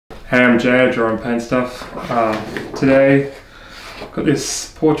Hey, I'm Jay, I draw and paint stuff. Today, I've got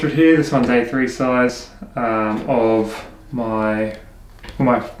this portrait here. This one's A3 size of one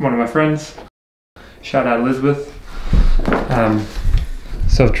of my friends. Shout out Elizabeth.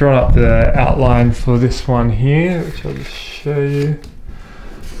 So I've drawn up the outline for this one here, which I'll just show you.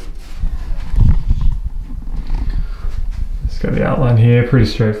 Just got the outline here, pretty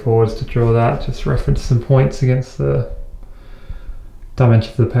straightforward to draw that. Just reference some points against the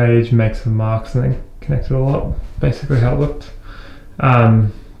dimension of the page, make some marks and then connect it all up. Basically how it looked.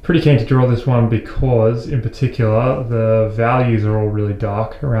 Pretty keen to draw this one because in particular the values are all really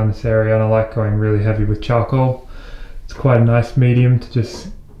dark around this area and I like going really heavy with charcoal. It's quite a nice medium to just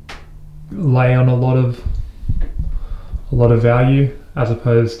lay on a lot of value as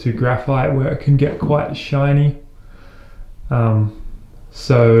opposed to graphite where it can get quite shiny.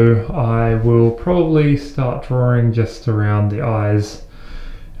 So I will probably start drawing just around the eyes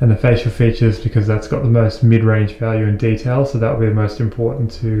and the facial features because that's got the most mid-range value and detail, so that will be the most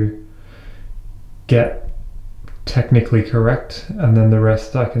important to get technically correct, and then the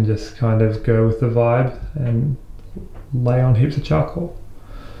rest I can just kind of go with the vibe and lay on heaps of charcoal.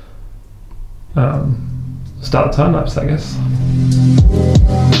 Start the time lapse, I guess.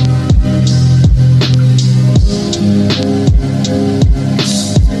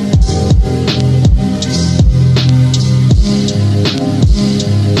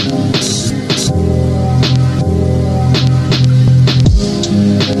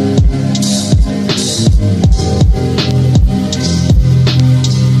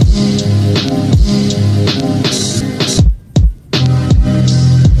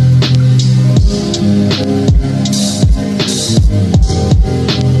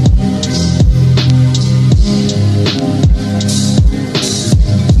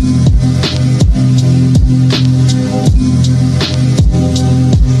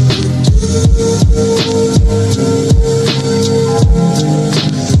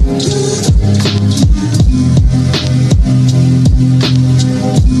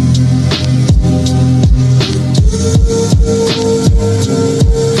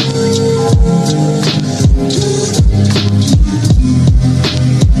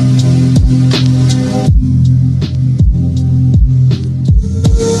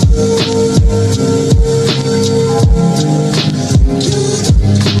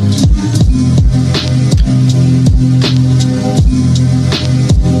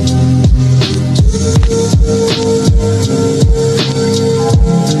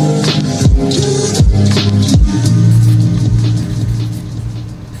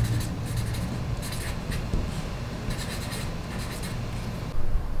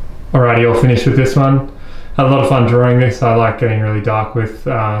 Alrighty, all finished with this one. Had a lot of fun drawing this. I like getting really dark with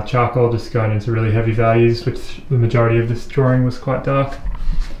charcoal, just going into really heavy values, which the majority of this drawing was quite dark.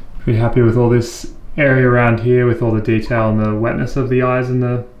 Pretty happy with all this area around here with all the detail and the wetness of the eyes and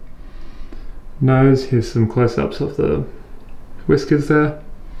the nose. Here's some close-ups of the whiskers there.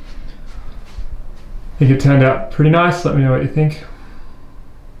 I think it turned out pretty nice. Let me know what you think.